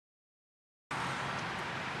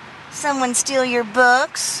Someone steal your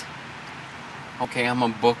books? Okay, I'm a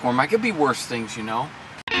bookworm. I could be worse things, you know.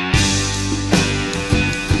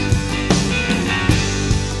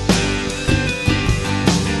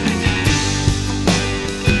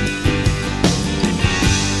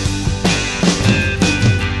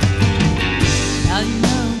 Now you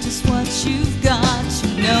know just what you've got.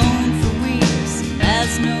 You've known for weeks.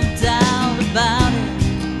 There's no doubt about it.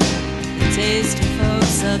 The taste of folks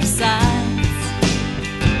subsides.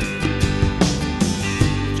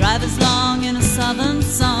 Drive as long in a southern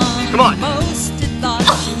song. Come on. Most had thought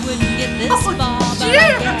you wouldn't get this far, but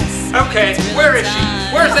I guess Okay, it's really where is she?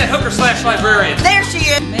 time. Where's that hooker/librarian? There she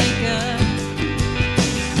is!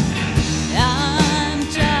 I'm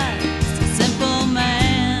just a simple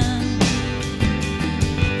man.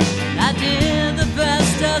 I did the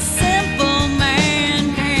best a simple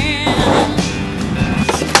man can.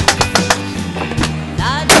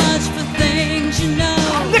 Not much for things, you know.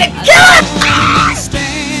 I'm gonna kill him!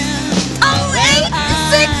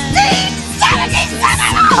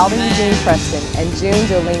 Alvin Eugene Preston and June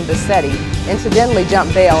Jolene Bassetti incidentally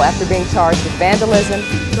jumped bail after being charged with vandalism,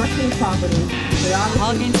 destructing property,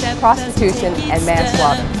 prostitution, and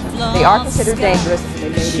manslaughter. They are considered dangerous and they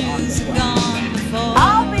may be on this one.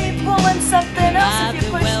 I'll be pulling something else if you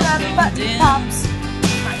push that button, Pops.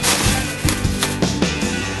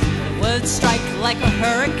 Would strike like a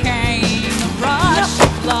hurricane, a rush of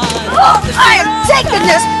blood. Oh, I am taking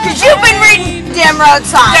this because you've been reading Dim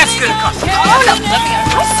Roadside. That's gonna cost me. Oh, no.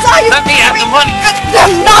 I saw you. Let me have the money. The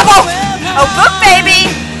novel. Oh, book, baby.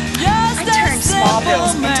 I turned small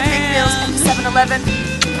bills into big bills at the 7-Eleven.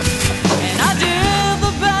 And I do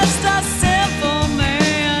the best a simple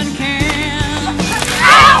man can.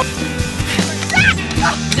 Ow!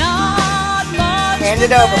 Not much. Hand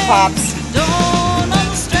it over, Pops. Don't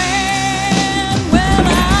understand when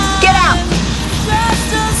Get out. I'm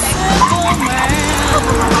just a simple man.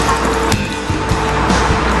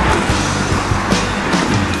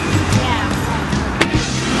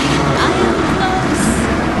 I am close,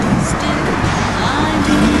 still I'm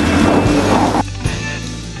near.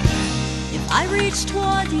 If I reach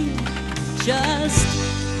toward you, just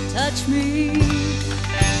touch me.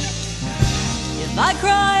 If I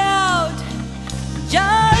cry out,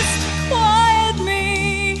 just quiet me.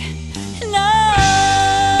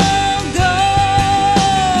 Now go.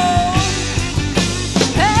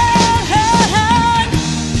 And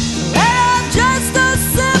I'm just a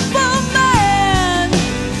simple man.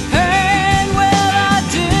 And when I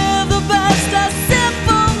do the best a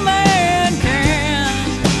simple man can.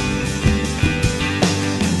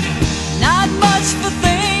 Not much for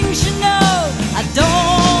things, you know. I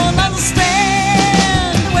don't understand.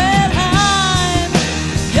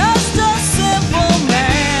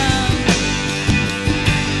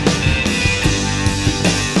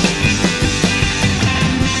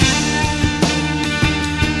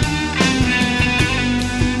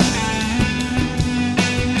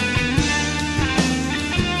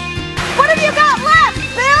 What have you got left?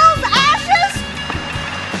 Bills? Ashes?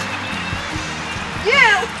 You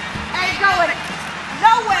ain't going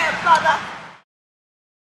nowhere, brother.